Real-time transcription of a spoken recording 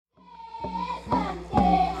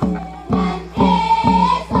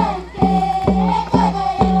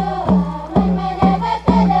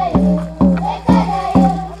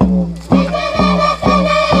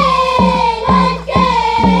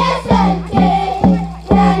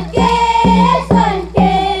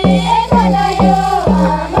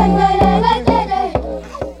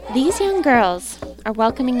Girls are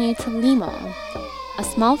welcoming you to Limahl, a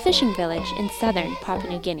small fishing village in southern Papua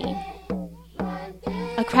New Guinea.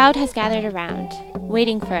 A crowd has gathered around,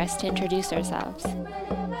 waiting for us to introduce ourselves.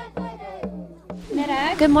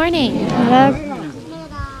 Good morning.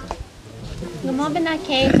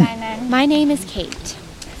 My name is Kate.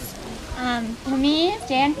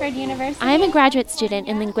 Stanford University. I am a graduate student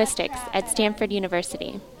in linguistics at Stanford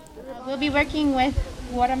University. We'll be working with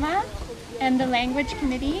Warama and the language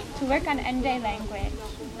committee to work on Ende language.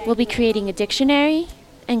 We'll be creating a dictionary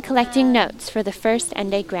and collecting notes for the first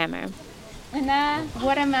Ende grammar. I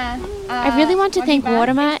really want to thank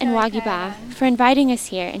Warama and Wagiba for inviting us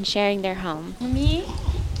here and sharing their home.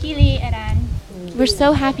 We're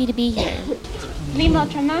so happy to be here.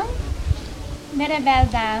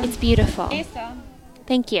 It's beautiful.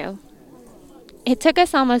 Thank you. It took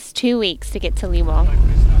us almost 2 weeks to get to Limahl.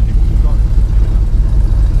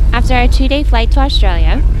 After our 2-day flight to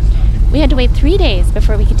Australia, we had to wait 3 days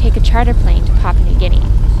before we could take a charter plane to Papua New Guinea. All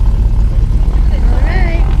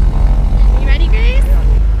right. You ready, Grace?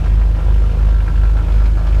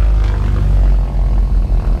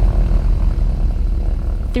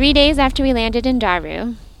 Three days after we landed in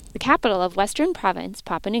Daru, the capital of Western Province,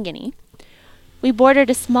 Papua New Guinea, we boarded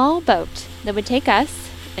a small boat that would take us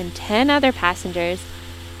and 10 other passengers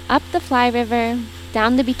up the Fly River,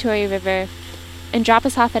 down the Bituri River, and drop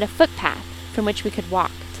us off at a footpath from which we could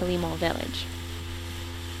walk to Limahl village.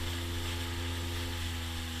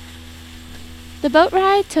 The boat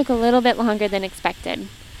ride took a little bit longer than expected.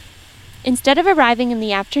 Instead of arriving in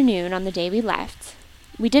the afternoon on the day we left,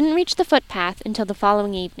 we didn't reach the footpath until the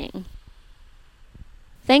following evening.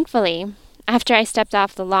 Thankfully, after I stepped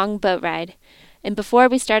off the long boat ride, and before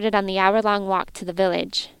we started on the hour-long walk to the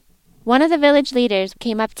village, one of the village leaders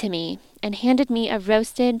came up to me and handed me a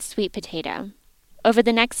roasted sweet potato. Over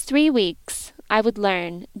the next 3 weeks, I would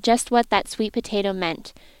learn just what that sweet potato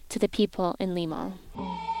meant to the people in Limahl.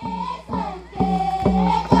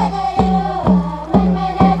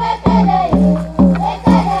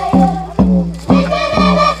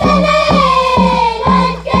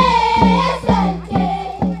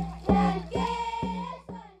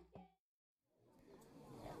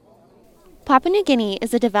 Papua New Guinea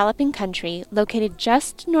is a developing country located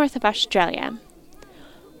just north of Australia.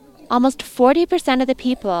 Almost 40% of the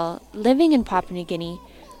people living in Papua New Guinea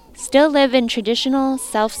still live in traditional,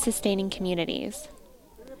 self-sustaining communities.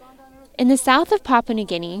 In the south of Papua New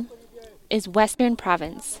Guinea is Western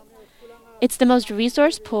Province. It's the most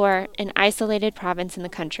resource-poor and isolated province in the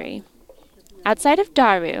country. Outside of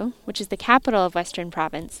Daru, which is the capital of Western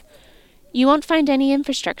Province, you won't find any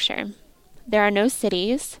infrastructure. There are no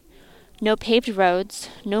cities, no paved roads,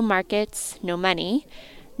 no markets, no money,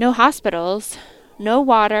 no hospitals, no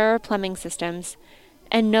water or plumbing systems,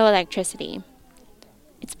 and no electricity.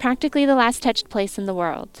 It's practically the last touched place in the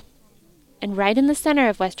world. And right in the center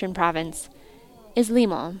of Western Province is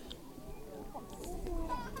Limahl.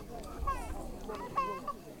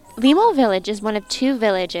 Limahl village is one of 2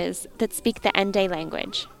 villages that speak the Ende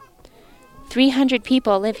language. 300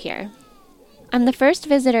 people live here. I'm the first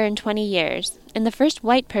visitor in 20 years, and the first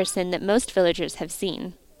white person that most villagers have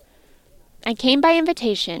seen. I came by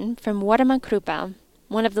invitation from Warama Krupa,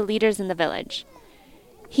 one of the leaders in the village.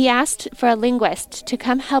 He asked for a linguist to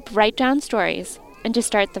come help write down stories and to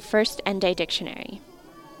start the first Ende dictionary.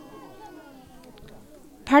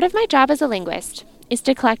 Part of my job as a linguist is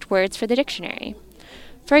to collect words for the dictionary.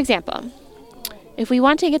 For example, if we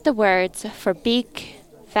want to get the words for beak,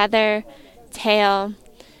 feather, tail,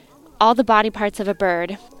 all the body parts of a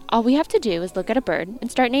bird, all we have to do is look at a bird and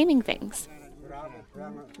start naming things.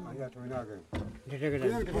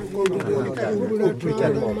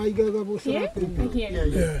 Here?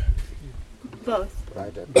 Here. Both.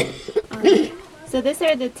 So these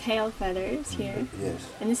are the tail feathers here. Yes.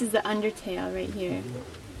 And this is the undertail right here.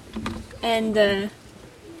 And the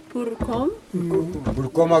burkom.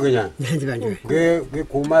 물고마 그냥. 그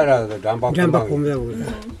고마라 람바 고마라고.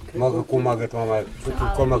 막 고마게 도마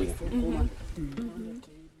불고마 그냥.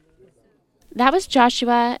 That was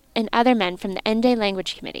Joshua and other men from the Ende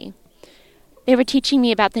Language Committee. They were teaching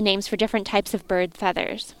me about the names for different types of bird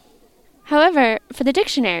feathers. However, for the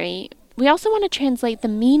dictionary, we also want to translate the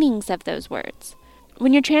meanings of those words.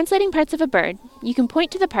 When you're translating parts of a bird, you can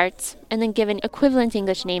point to the parts and then give an equivalent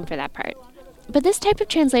English name for that part. But this type of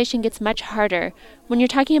translation gets much harder when you're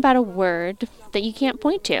talking about a word that you can't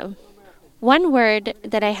point to. One word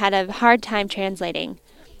that I had a hard time translating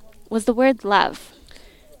was the word love.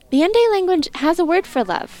 The Ende language has a word for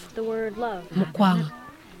love. The word love. Mukwang.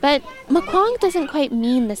 But mukwang doesn't quite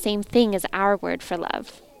mean the same thing as our word for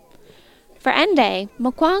love. For Ende,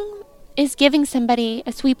 mukwang is giving somebody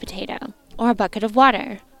a sweet potato or a bucket of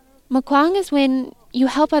water. Mukwang is when you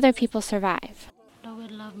help other people survive. The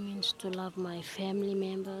word love means to love my family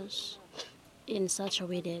members in such a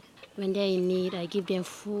way that when they're in need, I give them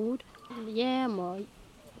food, yam or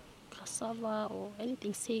cassava or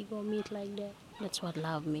anything, sago or meat like that. That's what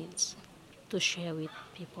love means, to share with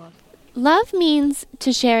people. Love means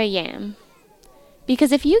to share a yam.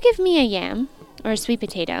 Because if you give me a yam or a sweet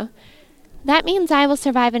potato, that means I will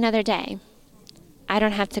survive another day. I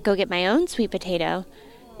don't have to go get my own sweet potato,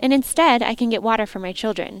 and instead I can get water for my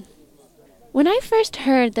children. When I first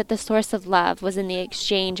heard that the source of love was in the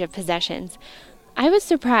exchange of possessions, I was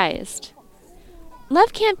surprised.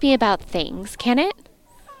 Love can't be about things, can it?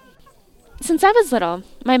 Since I was little,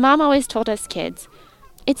 my mom always told us kids,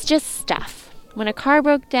 it's just stuff. When a car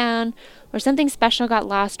broke down or something special got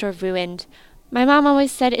lost or ruined, my mom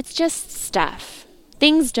always said, it's just stuff.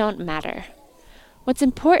 Things don't matter. What's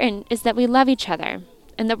important is that we love each other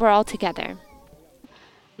and that we're all together.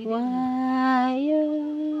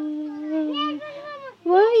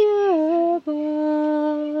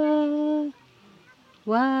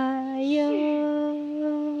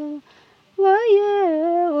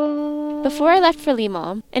 Before I left for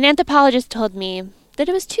Limol, an anthropologist told me that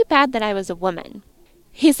it was too bad that I was a woman.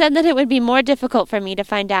 He said that it would be more difficult for me to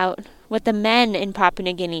find out what the men in Papua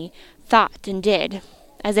New Guinea thought and did,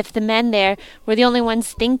 as if the men there were the only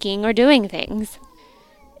ones thinking or doing things.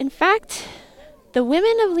 In fact, the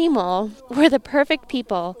women of Limol were the perfect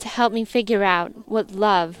people to help me figure out what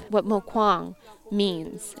love, what mukwang,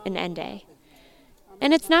 means in Ende.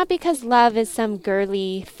 And it's not because love is some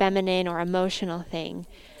girly, feminine, or emotional thing.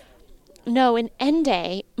 No, in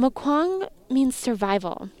Ende, mukwang means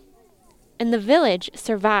survival. And the village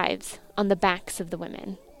survives on the backs of the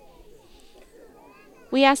women.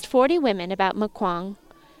 We asked 40 women about mukwang,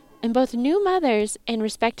 and both new mothers and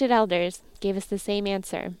respected elders gave us the same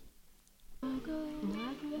answer.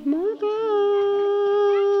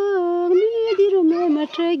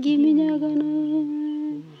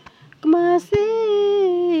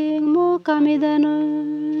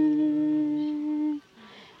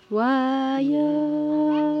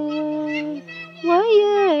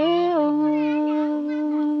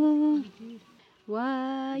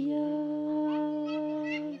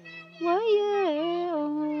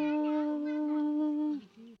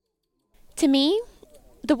 To me,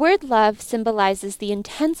 the word love symbolizes the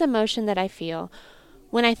intense emotion that I feel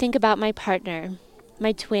when I think about my partner,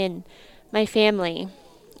 my twin, my family,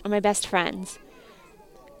 or my best friends.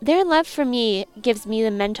 Their love for me gives me the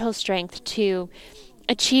mental strength to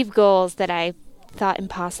achieve goals that I thought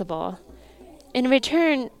impossible. In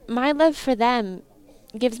return, my love for them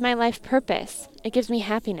gives my life purpose. It gives me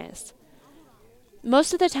happiness.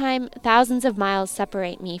 Most of the time, thousands of miles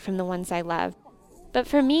separate me from the ones I love. But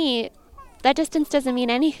for me, that distance doesn't mean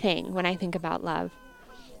anything when I think about love.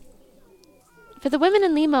 For the women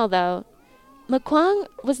in Limol, though, mukwang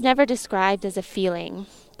was never described as a feeling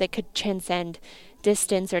that could transcend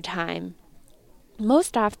distance or time.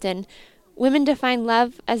 Most often, women define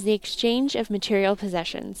love as the exchange of material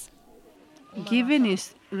possessions. Giving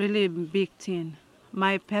is really a big thing.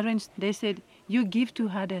 My parents, they said, you give to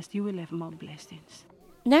others, you will have more blessings.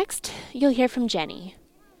 Next, you'll hear from Jenny.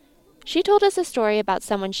 She told us a story about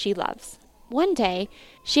someone she loves. One day,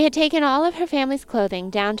 she had taken all of her family's clothing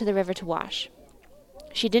down to the river to wash.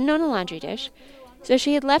 She didn't own a laundry dish, so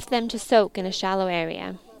she had left them to soak in a shallow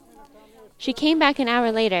area. She came back an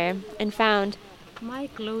hour later and found My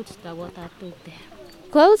clothes, the water took them.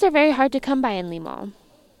 Clothes are very hard to come by in Limol,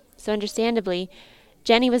 so understandably,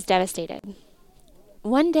 Jenny was devastated.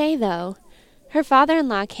 One day, though, her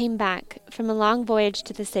father-in-law came back from a long voyage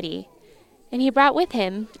to the city, and he brought with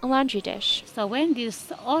him a laundry dish. So when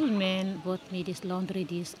this old man bought me this laundry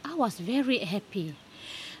dish, I was very happy.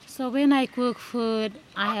 So when I cook food,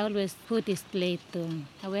 I always put this plate too.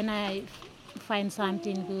 And when I find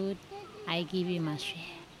something good, I give him a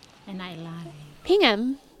share, and I love him.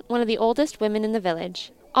 Pingam, one of the oldest women in the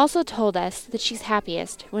village, also told us that she's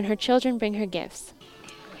happiest when her children bring her gifts.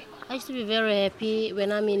 I used to be very happy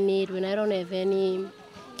when I'm in need, when I don't have any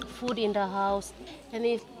food in the house. And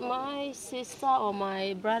if my sister or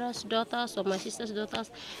my brother's daughters or my sister's daughters,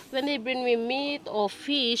 when they bring me meat or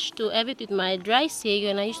fish to have it with my dry sago,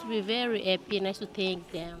 and I used to be very happy and I used to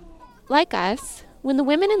thank them. Like us, When the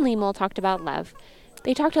women in Limol talked about love,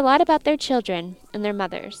 they talked a lot about their children and their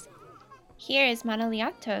mothers. Here is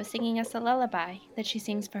Manoliato singing us a lullaby that she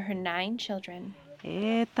sings for her 9 children.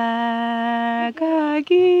 Eta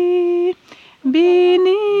gagi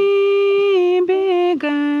bini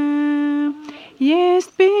bega yes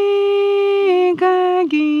begagi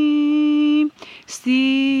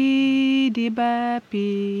si di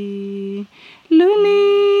bapi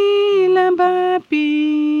luli la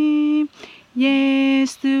bapi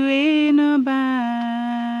yes tu eno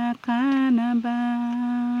ba kanaba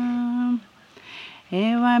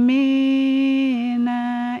ewa mina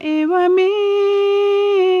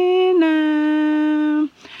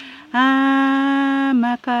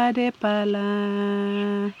amakade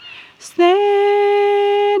pala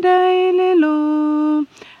sneda ilelo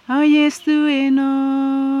oh yes tu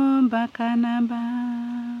eno bakanaba.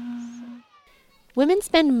 Women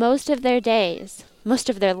spend most of their days, most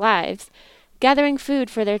of their lives, gathering food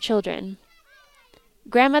for their children.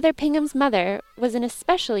 Grandmother Pingham's mother was an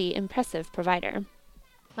especially impressive provider.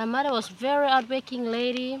 My mother was very hardworking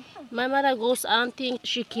lady. My mother goes hunting,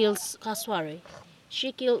 she kills cassowary.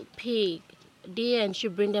 She kills pig, deer, and she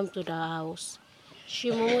bring them to the house. She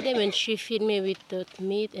mow them and she feed me with the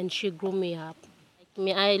meat and she grew me up.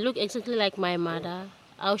 I look exactly like my mother,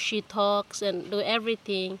 how she talks and do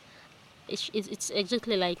everything. It's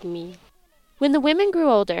exactly like me. When the women grew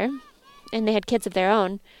older, and they had kids of their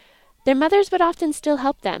own, their mothers would often still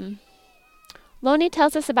help them. Loni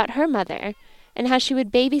tells us about her mother and how she would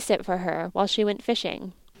babysit for her while she went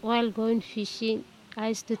fishing. While going fishing, I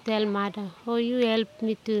used to tell mother, oh, you help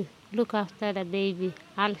me to look after the baby,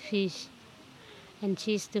 I'll fish. And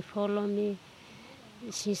she used to follow me.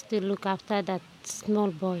 She used to look after that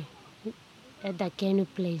small boy at the canoe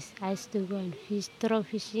place. I used to go and fish, throw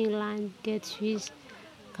fishing line, get fish,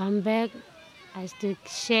 come back. I used to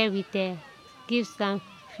share with her, give some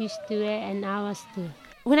fish to her and ours too.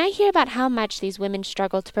 When I hear about how much these women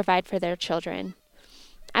struggle to provide for their children,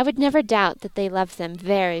 I would never doubt that they love them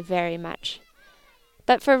very, very much.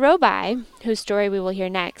 But for Robai, whose story we will hear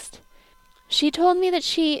next, she told me that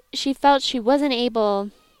she felt she wasn't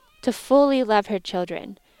able to fully love her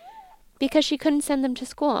children because she couldn't send them to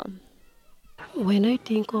school. When I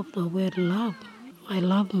think of the word love, I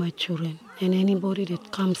love my children and anybody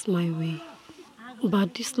that comes my way.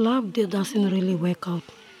 But this love doesn't really work out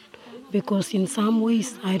because in some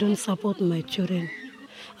ways I don't support my children.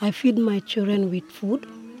 I feed my children with food,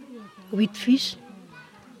 with fish,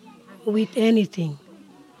 with anything.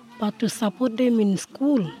 But to support them in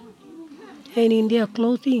school and in their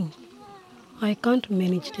clothing, I can't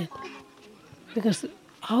manage that. Because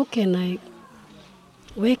where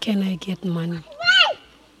can I get money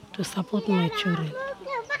to support my children?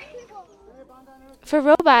 For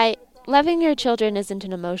Robai, loving your children isn't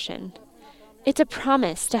an emotion. It's a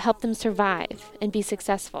promise to help them survive and be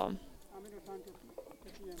successful.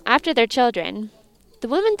 After their children, the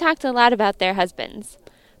women talked a lot about their husbands,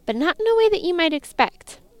 but not in a way that you might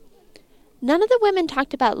expect. None of the women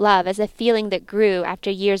talked about love as a feeling that grew after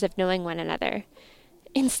years of knowing one another.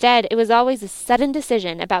 Instead, it was always a sudden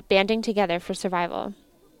decision about banding together for survival.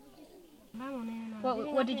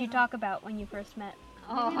 What did you talk about when you first met?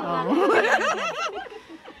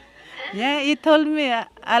 Yeah, he told me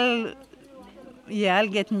I'll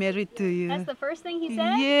get married to you. That's the first thing he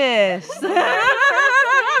said? Yes.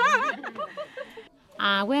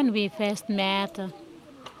 When we first met,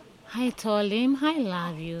 I told him, I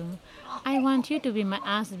love you. I want you to be my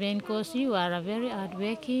husband because you are a very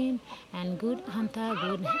hardworking and good hunter,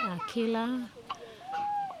 good killer.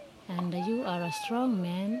 And you are a strong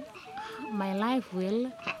man. My life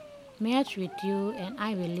will match with you and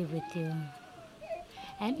I will live with you.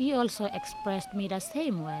 And he also expressed me the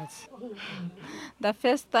same words. The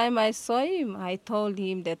first time I saw him, I told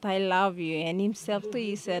him that I love you. And himself too,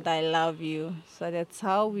 he said, I love you. So that's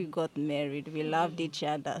how we got married. We loved each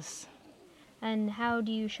other. And how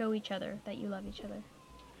do you show each other that you love each other?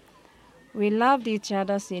 We loved each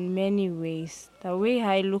other in many ways. The way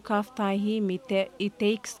I look after him, he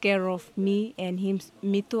takes care of me, and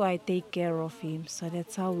me too, I take care of him. So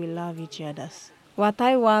that's how we love each other. What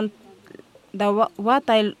I want,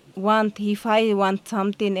 if I want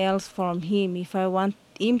something else from him, if I want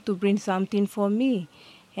him to bring something for me,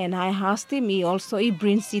 and I asked him, he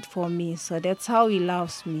brings it for me. So that's how he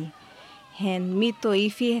loves me. And me too,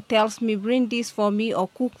 if he tells me, bring this for me or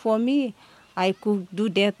cook for me, I could do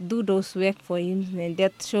those work for him, and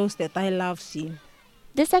that shows that I love him.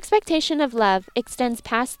 This expectation of love extends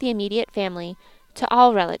past the immediate family to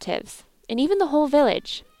all relatives, and even the whole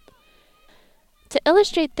village. To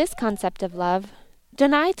illustrate this concept of love,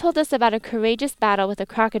 Donai told us about a courageous battle with a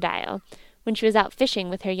crocodile when she was out fishing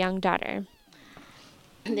with her young daughter.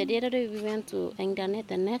 The other day we went to Engdanet.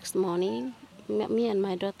 The next morning, me and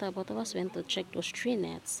my daughter, both of us went to check those 3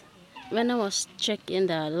 nets. When I was checking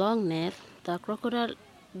the long net, the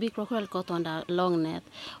big crocodile caught on the long net.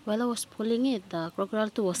 While I was pulling it, the crocodile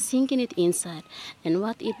too was sinking it inside. And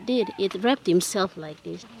what it did, it wrapped himself like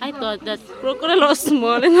this. I thought that crocodile was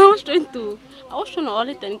small, and I was trying to hold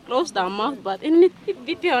it and close the mouth, but it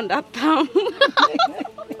bit me on the thumb.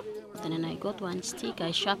 And then I got one stick,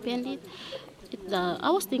 I sharpened it. I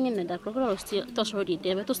was thinking that the crocodile was already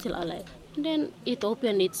dead, but it was still alive. And then it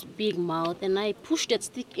opened its big mouth, and I pushed that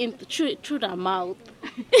stick through the mouth.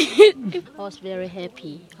 I was very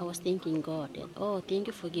happy. I was thanking God that, thank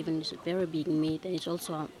you for giving this very big meat, and it's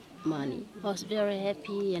also money. I was very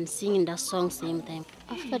happy and singing that song same time.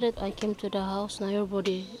 After that, I came to the house. Now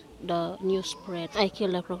everybody, the news spread. I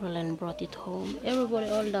killed the crocodile and brought it home. Everybody,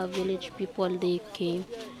 all the village people, they came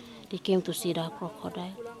to see the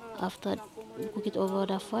crocodile. After we cooked it over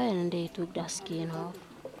the fire, and they took the skin off.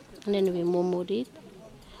 And then we mumbled it.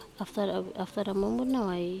 After the mumble, now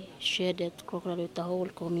I shared that crocodile with the whole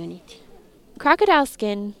community. Crocodile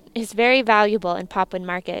skin is very valuable in Papuan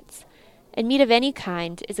markets, and meat of any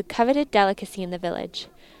kind is a coveted delicacy in the village.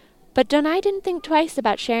 But Donai didn't think twice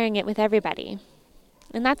about sharing it with everybody.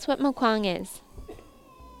 And that's what Mokwang is.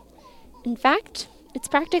 In fact, it's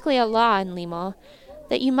practically a law in Limol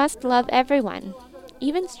that you must love everyone,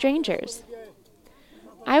 even strangers.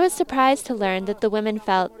 I was surprised to learn that the women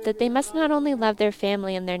felt that they must not only love their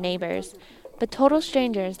family and their neighbors, but total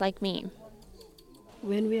strangers like me.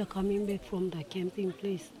 When we are coming back from the camping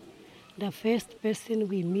place, the first person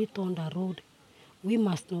we meet on the road, we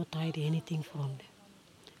must not hide anything from them.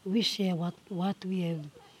 We share what we have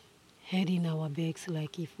had in our bags,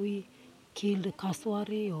 like if we killed a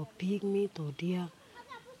cassowary or pig meat or deer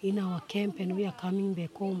in our camp and we are coming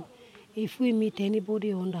back home. If we meet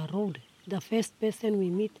anybody on the road, the first person we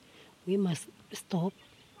meet, we must stop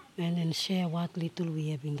and then share what little we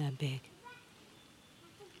have in the bag.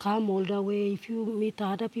 Come all the way if you meet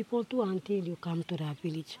other people too until you come to the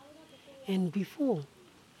village. And before,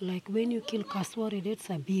 like when you kill cassowary, that's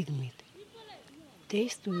a big meat. They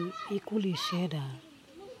used to equally share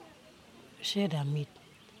the meat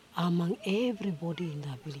among everybody in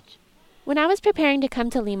the village. When I was preparing to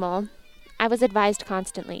come to Limol, I was advised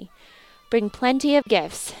constantly, bring plenty of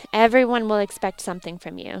gifts. Everyone will expect something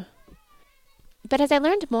from you. But as I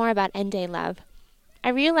learned more about Ende love, I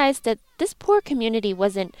realized that this poor community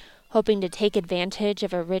wasn't hoping to take advantage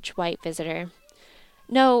of a rich white visitor.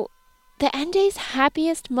 No, the Ende's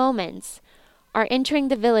happiest moments are entering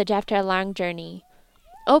the village after a long journey,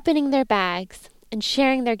 opening their bags, and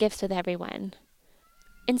sharing their gifts with everyone.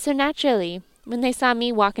 And so naturally, when they saw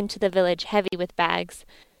me walk into the village heavy with bags,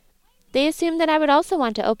 they assumed that I would also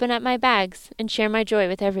want to open up my bags and share my joy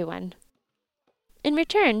with everyone. In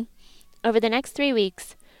return, over the next 3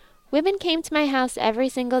 weeks, women came to my house every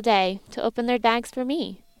single day to open their bags for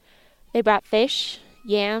me. They brought fish,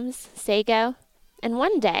 yams, sago, and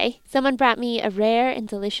one day, someone brought me a rare and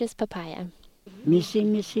delicious papaya. Missy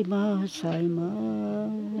ma sai ma,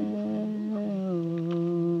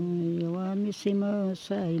 yawa missy ma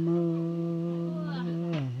sai ma.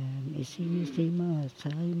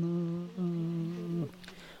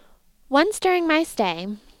 Once during my stay,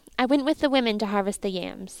 I went with the women to harvest the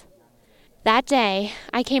yams. That day,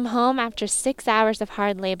 I came home after 6 hours of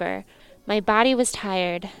hard labor. My body was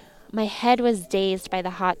tired, my head was dazed by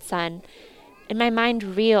the hot sun, and my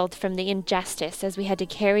mind reeled from the injustice as we had to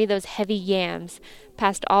carry those heavy yams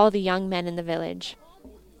past all the young men in the village.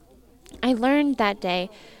 I learned that day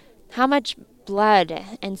how much blood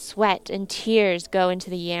and sweat and tears go into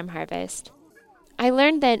the yam harvest. I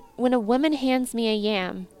learned that when a woman hands me a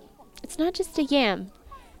yam, it's not just a yam.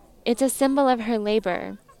 It's a symbol of her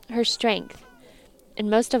labor, her strength, and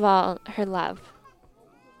most of all, her love.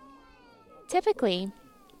 Typically,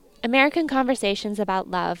 American conversations about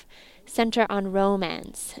love center on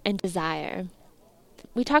romance and desire.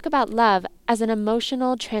 We talk about love as an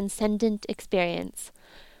emotional, transcendent experience.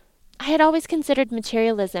 I had always considered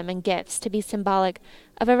materialism and gifts to be symbolic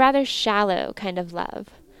of a rather shallow kind of love.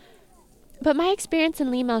 But my experience in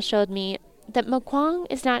Limol showed me that Mokwang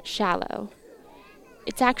is not shallow.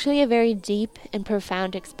 It's actually a very deep and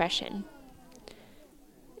profound expression.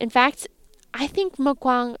 In fact, I think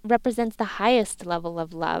Mokwang represents the highest level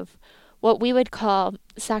of love, what we would call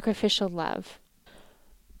sacrificial love.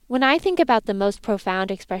 When I think about the most profound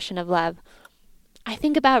expression of love, I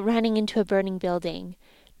think about running into a burning building,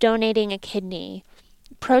 donating a kidney,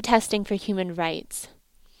 protesting for human rights.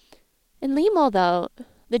 In Limol, though,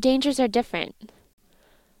 the dangers are different.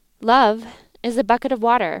 Love is a bucket of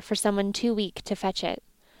water for someone too weak to fetch it.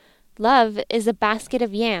 Love is a basket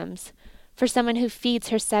of yams for someone who feeds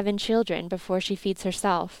her 7 children before she feeds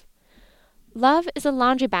herself. Love is a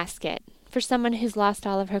laundry basket for someone who's lost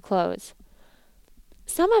all of her clothes.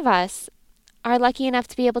 Some of us are lucky enough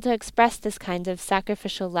to be able to express this kind of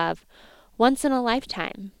sacrificial love once in a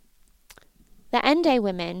lifetime. The Ndé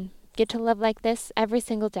women get to live like this every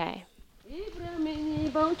single day.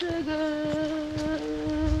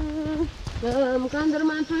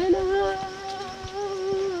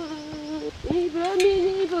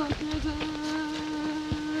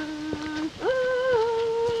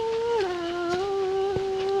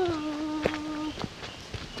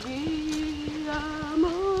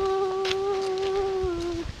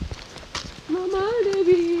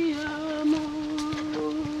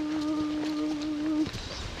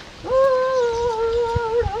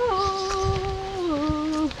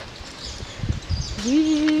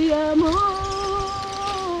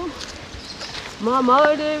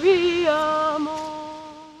 Mama de Via.